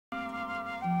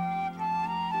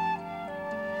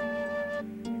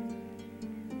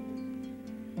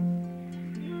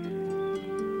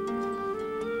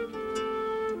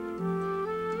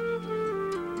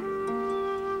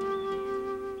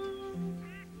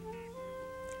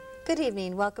Good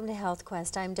evening. Welcome to Health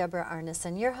Quest. I'm Deborah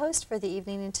Arneson, your host for the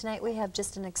evening, and tonight we have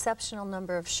just an exceptional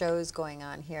number of shows going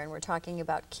on here, and we're talking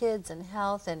about kids and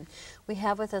health, and we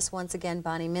have with us once again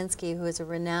Bonnie Minsky, who is a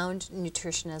renowned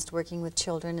nutritionist working with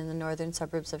children in the northern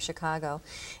suburbs of Chicago,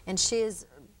 and she is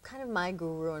kind of my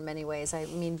guru in many ways. I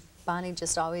mean, Bonnie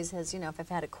just always has, you know, if I've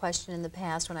had a question in the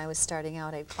past when I was starting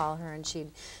out, I'd call her and she'd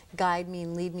guide me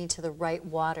and lead me to the right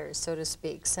waters, so to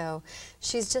speak. So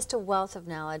she's just a wealth of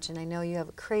knowledge, and I know you have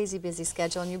a crazy busy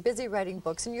schedule, and you're busy writing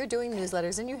books, and you're doing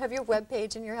newsletters, and you have your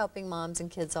webpage, and you're helping moms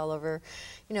and kids all over,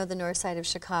 you know, the north side of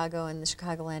Chicago and the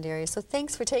Chicagoland area. So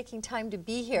thanks for taking time to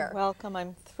be here. You're welcome.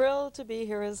 I'm thrilled to be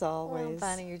here as always. Well,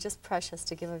 Bonnie, you're just precious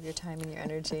to give of your time and your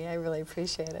energy. I really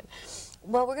appreciate it.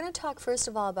 Well, we're going to talk first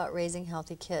of all about raising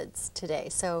healthy kids today.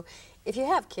 So if you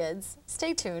have kids,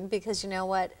 stay tuned, because you know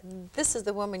what? This is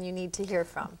the woman you need to hear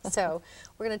from. So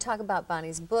we're going to talk about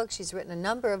Bonnie's book. She's written a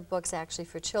number of books actually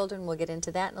for children. We'll get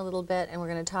into that in a little bit. And we're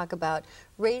going to talk about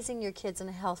raising your kids in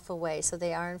a healthful way so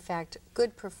they are in fact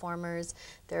good performers.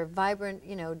 They're vibrant,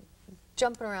 you know,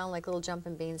 jumping around like little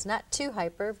jumping beans, not too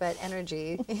hyper, but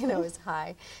energy, you know, is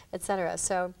high, etc.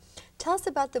 So tell us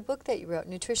about the book that you wrote,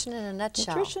 Nutrition in a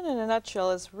Nutshell. Nutrition in a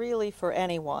Nutshell is really for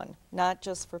anyone, not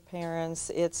just for parents.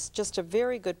 It's just a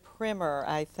very good primer,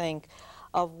 I think,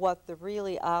 of what the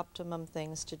really optimum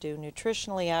things to do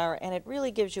nutritionally are, and it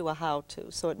really gives you a how-to,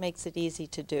 so it makes it easy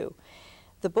to do.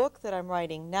 The book that I'm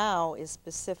writing now is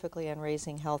specifically on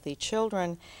raising healthy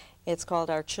children. It's called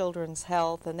Our Children's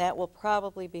Health, and that will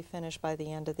probably be finished by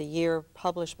the end of the year,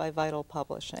 published by Vital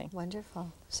Publishing.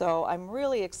 Wonderful. So I'm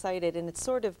really excited, and it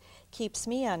sort of keeps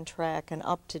me on track and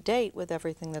up to date with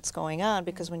everything that's going on,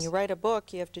 because when you write a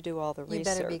book, you have to do all the research.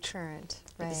 You better be current.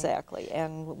 Right. Exactly,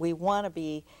 and we want to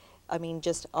be, I mean,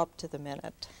 just up to the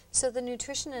minute. So the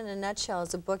Nutrition in a Nutshell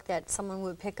is a book that someone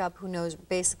would pick up who knows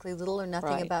basically little or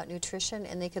nothing about nutrition,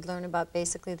 and they could learn about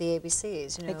basically the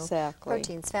ABCs, you know, exactly.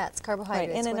 Proteins, fats,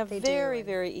 carbohydrates, and in what a they very, do.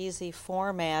 very easy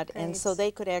format, Great. and so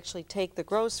they could actually take the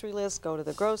grocery list, go to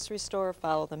the grocery store,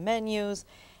 follow the menus,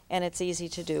 and it's easy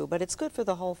to do. But it's good for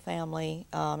the whole family,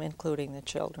 including the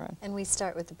children. And we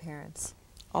start with the parents.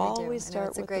 Always start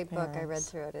with the parents. It's a great the book. I read parents.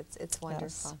 through it. It's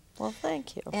wonderful. Yes. Well,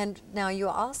 thank you. And now you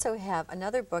also have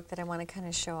another book that I want to kind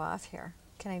of show off here.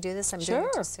 Can I do this? I'm doing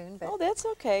it too soon. But oh, that's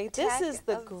okay. This is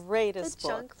the greatest the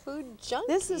book. Junk food junkies.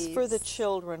 This is for the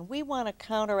children. We want to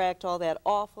counteract all that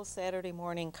awful Saturday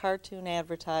morning cartoon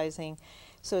advertising.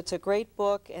 So it's a great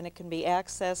book, and it can be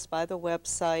accessed by the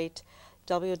website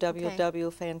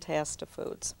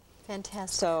www.Fantastifoods.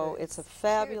 Fantastic. So it's a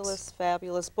fabulous,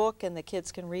 fabulous book, and the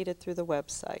kids can read it through the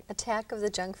website. Attack of the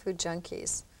Junk Food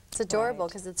Junkies. It's adorable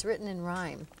because it's written in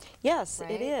rhyme. Yes,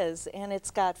 right? it is, and it's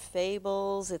got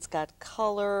fables, it's got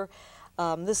color.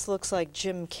 This looks like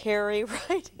Jim Carrey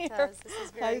right here. It does. This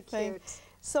is very cute.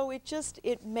 So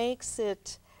it makes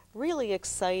it really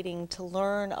exciting to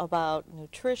learn about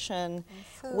nutrition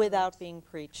without being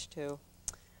preached to.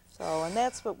 So, and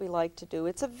that's what we like to do.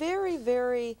 It's a very,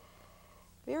 very,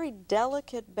 very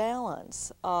delicate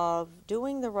balance of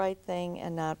doing the right thing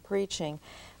and not preaching.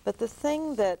 But the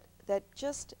thing that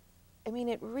just, I mean,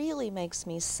 it really makes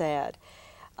me sad.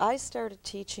 I started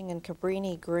teaching in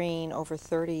Cabrini Green over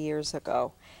 30 years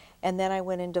ago, and then I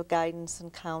went into guidance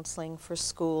and counseling for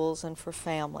schools and for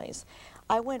families.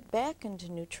 I went back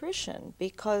into nutrition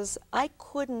because I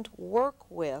couldn't work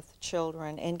with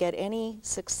children and get any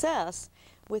success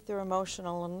with their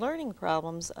emotional and learning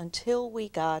problems until we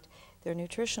got their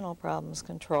nutritional problems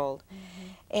controlled.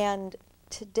 And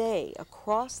today,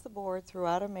 across the board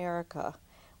throughout America,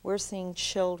 we're seeing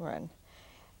children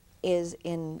is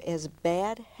in as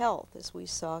bad health as we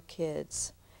saw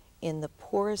kids in the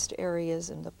poorest areas,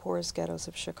 in the poorest ghettos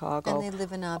of Chicago. And they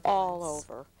live in opulence. All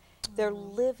over. They're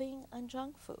living on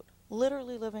junk food,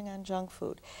 literally living on junk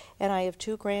food. And I have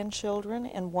 2 grandchildren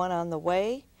and 1 on the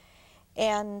way,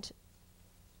 and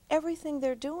everything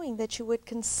they're doing that you would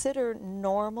consider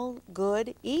normal,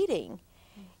 good eating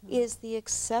is the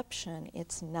exception.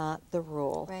 It's not the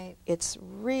rule. Right. It's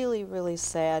really, really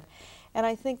sad. And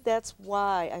I think that's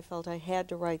why I felt I had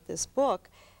to write this book,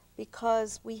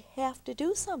 because we have to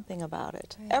do something about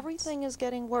it. Right. Everything is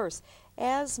getting worse.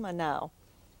 Asthma now,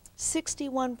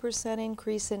 61%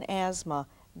 increase in asthma,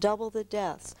 double the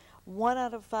deaths. 1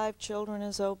 out of 5 children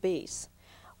is obese.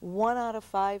 1 out of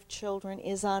 5 children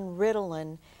is on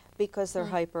Ritalin because they're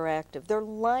hyperactive. They're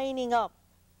lining up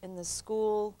in the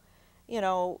school, you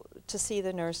know, to see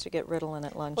the nurse to get Ritalin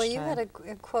at lunchtime. Well, you had a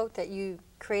quote that you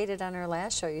created on our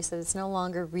last show. You said it's no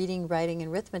longer reading, writing,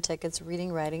 and arithmetic. It's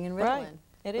reading, writing, and Ritalin. Right.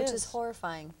 It is. Which is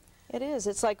horrifying. It is.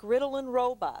 It's like Ritalin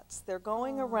robots. They're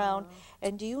going around,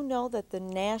 and do you know that the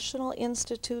National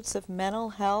Institutes of Mental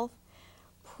Health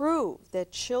prove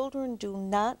that children do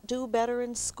not do better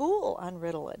in school on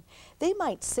Ritalin. They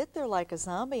might sit there like a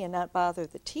zombie and not bother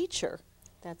the teacher.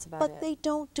 That's about But it. they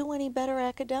don't do any better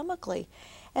academically.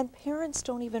 And parents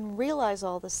don't even realize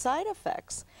all the side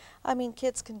effects. I mean,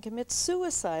 kids can commit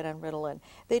suicide on Ritalin.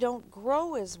 They don't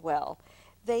grow as well.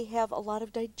 They have a lot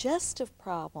of digestive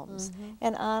problems,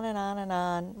 and on and on and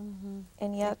on.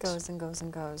 And yet, it goes and goes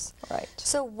and goes. right.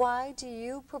 So why do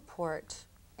you purport,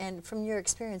 and from your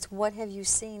experience, what have you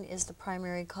seen is the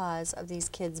primary cause of these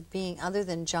kids being, other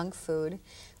than junk food,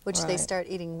 which they Right. start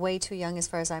eating way too young as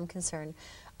far as I'm concerned?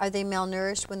 Are they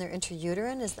malnourished when they're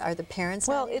intrauterine? Are the parents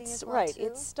Well, not eating it's as well right. too?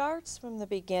 It starts from the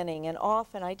beginning, and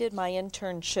often I did my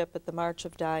internship at the March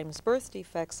of Dimes Birth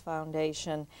Defects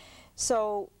Foundation.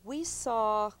 So we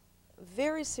saw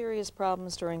very serious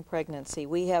problems during pregnancy.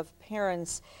 We have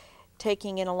parents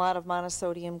taking in a lot of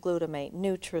monosodium glutamate,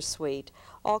 NutraSweet,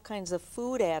 all kinds of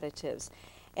food additives.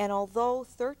 And although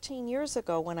 13 years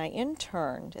ago when I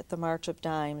interned at the March of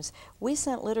Dimes, we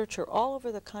sent literature all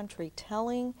over the country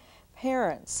telling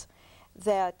parents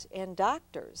that, and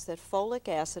doctors, that folic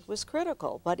acid was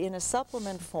critical, but in a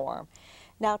supplement form.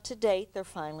 Now, to date, they're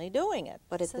finally doing it,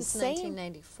 but at Since the same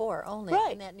 1994 only,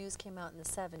 Right. and that news came out in the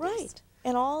 70s. right,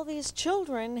 and all these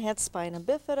children had spina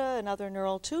bifida and other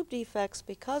neural tube defects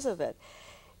because of it.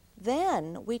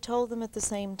 Then we told them at the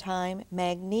same time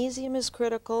magnesium is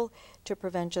critical to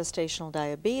prevent gestational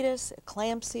diabetes,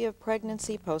 eclampsia of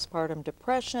pregnancy, postpartum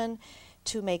depression,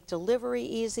 to make delivery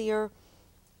easier.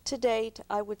 To date,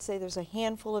 I would say there's a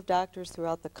handful of doctors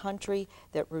throughout the country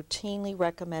that routinely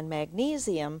recommend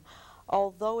magnesium,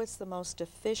 although it's the most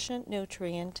deficient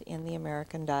nutrient in the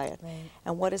American diet. Right.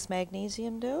 And what does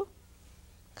magnesium do?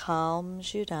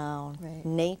 Calms you down. Right.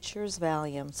 Nature's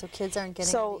Valium. So kids aren't getting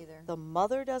So it either. the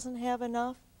mother doesn't have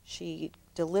enough, she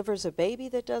delivers a baby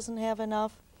that doesn't have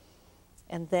enough,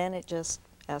 and then it just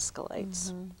escalates.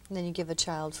 And then you give a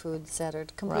child foods that are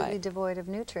completely Right. devoid of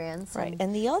nutrients. Right.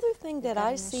 And the other thing you've that got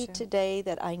I an see issue. today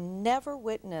that I never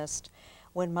witnessed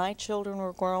when my children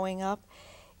were growing up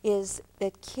is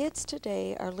that kids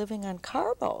today are living on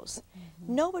carbos.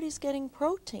 Nobody's getting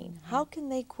protein. How can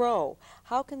they grow?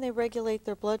 How can they regulate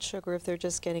their blood sugar if they're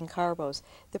just getting carbos?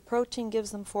 The protein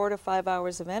gives them 4 to 5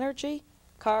 hours of energy.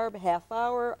 Carb, half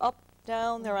hour, up,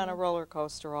 down. They're on a roller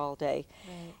coaster all day.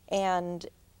 Right. And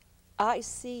I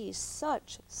see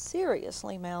such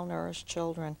seriously malnourished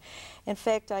children. In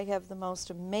fact, I have the most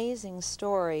amazing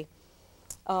story.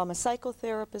 A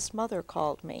psychotherapist mother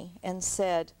called me and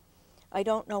said, I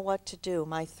don't know what to do.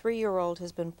 My 3-year-old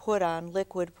has been put on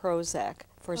liquid Prozac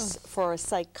for a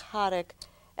psychotic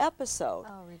episode.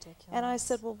 Oh, ridiculous. And I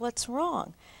said, well, what's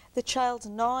wrong? The child's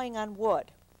gnawing on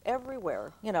wood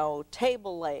everywhere, you know,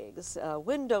 table legs,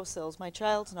 windowsills. My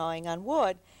child's gnawing on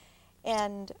wood.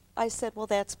 And I said, well,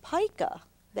 that's pica.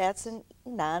 That's a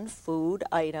non-food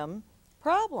item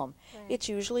problem. Right. It's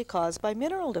usually caused by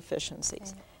mineral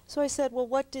deficiencies. Right. So I said, well,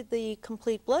 what did the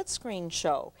complete blood screen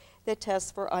show that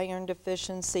tests for iron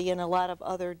deficiency and a lot of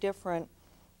other different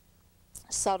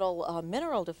subtle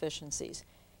mineral deficiencies?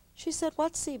 She said,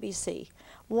 what's CBC?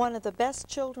 One of the best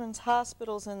children's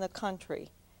hospitals in the country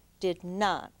did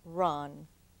not run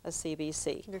a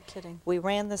CBC. You're kidding. We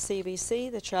ran the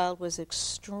CBC. The child was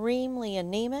extremely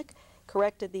anemic,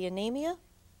 corrected the anemia,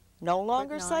 no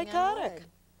longer Quit gnawing on psychotic.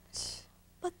 wood.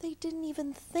 But they didn't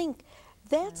even think.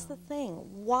 That's the thing.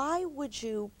 Why would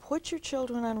you put your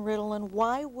children on Ritalin?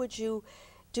 Why would you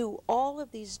do all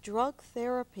of these drug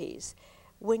therapies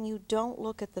when you don't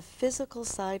look at the physical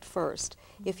side first?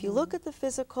 If you look at the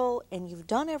physical and you've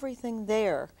done everything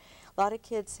there, a lot of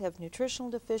kids have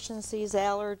nutritional deficiencies,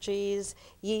 allergies,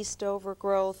 yeast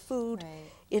overgrowth, food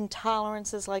Right.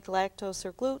 intolerances like lactose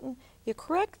or gluten. You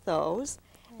correct those,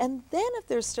 and then if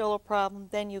there's still a problem,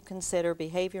 then you consider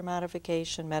behavior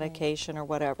modification, medication, or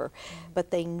whatever. But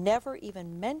they never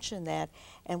even mention that,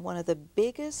 and one of the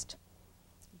biggest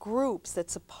groups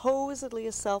that's supposedly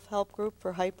a self-help group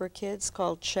for hyper kids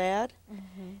called CHAD,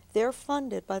 they're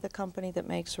funded by the company that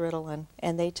makes Ritalin,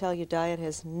 and they tell you diet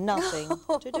has nothing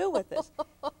to do with this.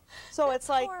 So it's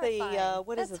like the, horrifying.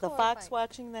 what is That's it, the fox horrifying.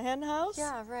 watching the hen house?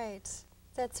 Yeah, right.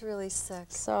 That's really sick.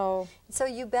 So, So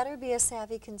you better be a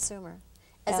savvy consumer.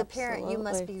 As a parent, you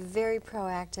must Absolutely. be very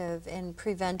proactive in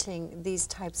preventing these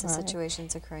types of Right.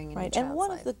 situations occurring in right, your child's and one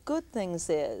life. of the good things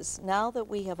is, now that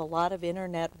we have a lot of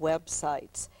internet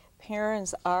websites,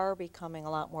 parents are becoming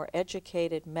a lot more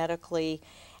educated medically,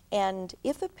 and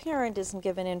if a parent isn't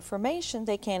given information,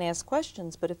 they can't ask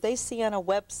questions, but if they see on a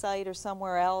website or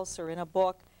somewhere else or in a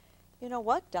book, you know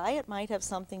what, diet might have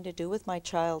something to do with my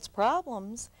child's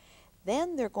problems,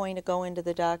 then they're going to go into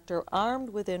the doctor armed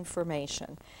with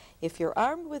information. If you're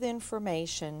armed with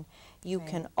information, you Right.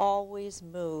 can always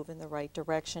move in the right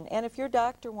direction. And if your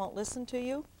doctor won't listen to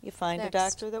you, you find a Next.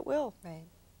 doctor that will. Right.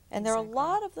 And there are a Exactly.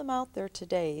 lot of them out there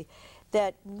today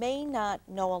that may not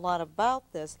know a lot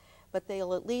about this, but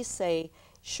they'll at least say,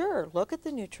 sure, look at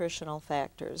the nutritional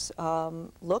factors.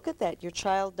 Look at that. Your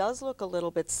child does look a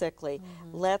little bit sickly.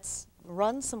 Let's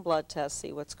run some blood tests,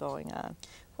 see what's going on.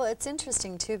 Well, it's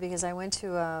interesting too because I went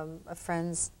to a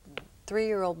friend's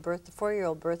 4-year-old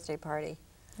birthday party.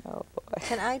 Oh, boy.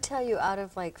 Can I tell you, out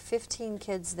of like 15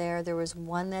 kids there was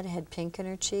one that had pink in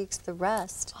her cheeks. The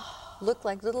rest looked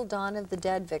like little Dawn of the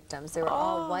Dead victims. They were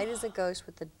all white as a ghost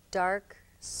with the dark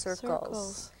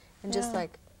circles. And just Yeah.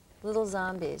 like little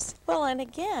zombies. Well, and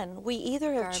again, we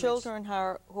either have Garbage. children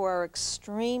who are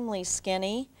extremely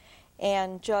skinny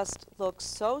and just look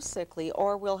so sickly,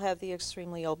 or we'll have the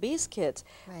extremely obese kids.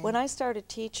 Right. When I started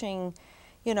teaching,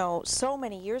 you know, so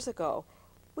many years ago,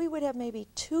 we would have maybe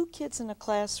 2 kids in a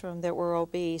classroom that were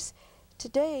obese.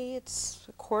 Today, it's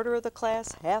a quarter of the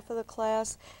class, half of the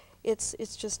class. It's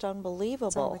just unbelievable.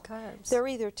 It's all the carbs. They're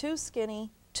either too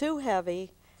skinny, too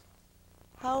heavy.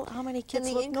 How many kids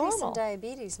and the look increase normal? in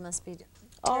diabetes must be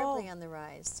Oh. terribly on the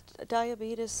rise.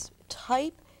 Diabetes,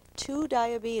 type 2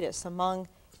 diabetes among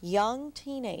young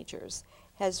teenagers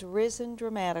has risen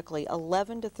dramatically.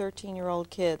 11 to 13-year-old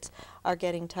kids are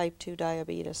getting type 2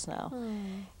 diabetes now.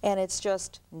 And it's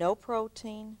just no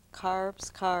protein,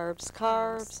 carbs, carbs,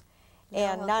 carbs, No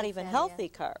and not healthy even fatty healthy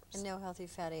carbs. And no healthy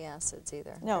fatty acids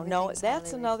either. No, Everything's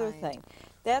that's highly another refined. thing.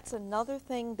 That's another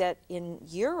thing that in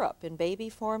Europe, in baby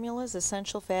formulas,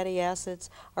 essential fatty acids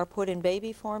are put in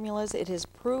baby formulas. It is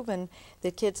proven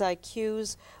that kids'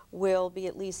 IQs will be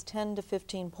at least 10 to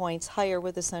 15 points higher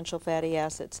with essential fatty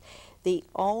acids. The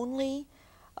only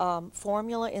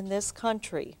formula in this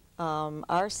country,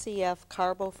 RCF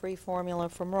carbo-free formula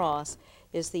from Ross,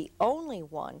 is the only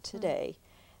one today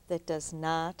that does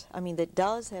not, that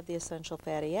does have the essential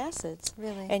fatty acids.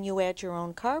 Really? And you add your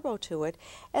own carbo to it,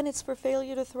 and it's for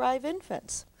failure to thrive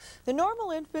infants. The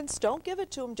normal infants don't give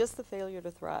it to them, just the failure to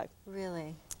thrive.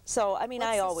 Really? So, What's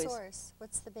I the always, source?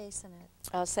 What's the base in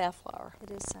it? safflower.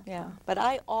 It is safflower. Yeah, but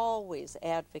I always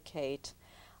advocate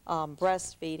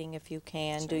breastfeeding if you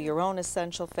can. Do Sure. your own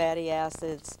essential fatty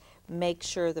acids. Make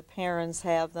sure the parents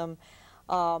have them.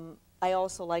 I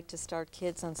also like to start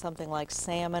kids on something like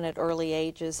salmon at early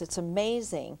ages. It's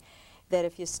amazing that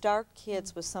if you start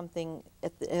kids with something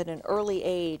at an early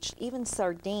age, even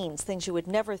sardines, things you would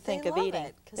never think of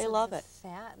eating, they love it.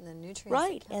 Fat and the nutrients.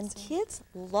 Right, it and comes in. kids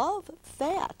love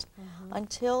fat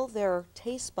until their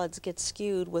taste buds get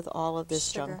skewed with all of this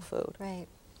Sugar. junk food. Right.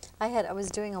 I was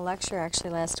doing a lecture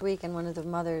actually last week, and one of the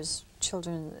mother's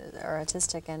children are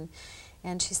autistic,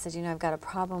 and she said, I've got a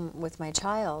problem with my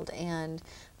child, and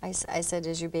I said,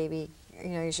 is your baby,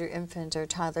 is your infant or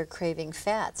toddler craving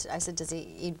fats? I said, does he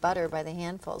eat butter by the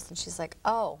handfuls? And she's like,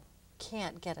 oh,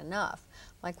 can't get enough.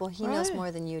 I'm like, well, he knows Right.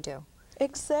 more than you do.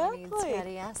 Exactly. He needs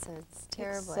fatty acids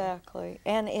terribly. Exactly.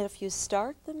 And if you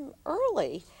start them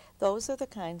early, those are the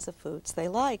kinds of foods they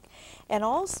like. And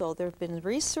also, there have been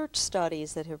research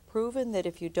studies that have proven that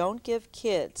if you don't give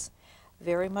kids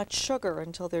very much sugar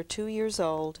until they're 2 years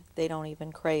old, they don't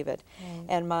even crave it. Right.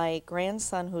 And my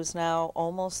grandson, who's now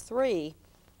almost 3,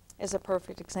 is a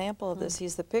perfect example of this.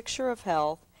 He's the picture of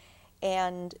health.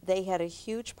 And they had a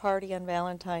huge party on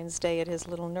Valentine's Day at his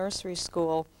little nursery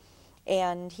school.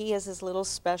 And he has his little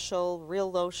special,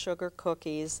 real low sugar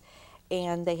cookies.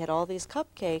 And they had all these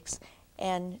cupcakes.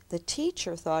 And the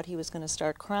teacher thought he was going to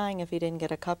start crying if he didn't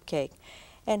get a cupcake.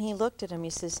 And he looked at him,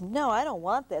 he says, no, I don't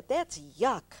want that. That's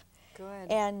yuck. Good.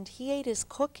 And he ate his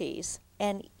cookies.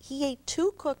 And he ate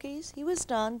 2 cookies. He was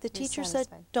done. The He was teacher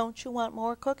satisfied. said, don't you want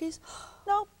more cookies?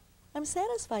 No, I'm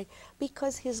satisfied,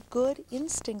 because his good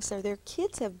instincts are there.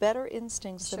 Kids have better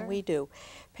instincts Sure. than we do.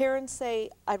 Parents say,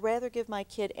 I'd rather give my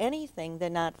kid anything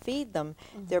than not feed them.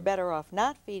 They're better off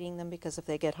not feeding them, because if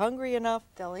they get hungry enough,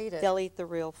 They'll eat it. they'll eat the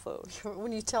real food.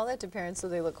 When you tell that to parents, so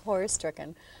they look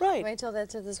horror-stricken. Right. I told that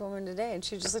to this woman today, and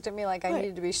she just looked at me like I Right.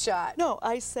 needed to be shot. No,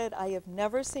 I said, I have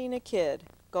never seen a kid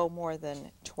go more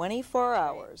than 24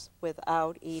 hours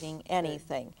without eating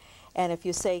anything. And if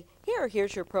you say,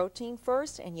 here's your protein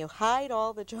first, and you hide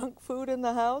all the junk food in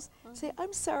the house, say,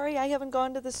 I'm sorry, I haven't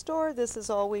gone to the store, this is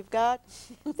all we've got,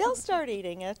 they'll start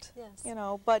eating it.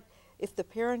 Yes. But if the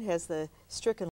parent has the stricken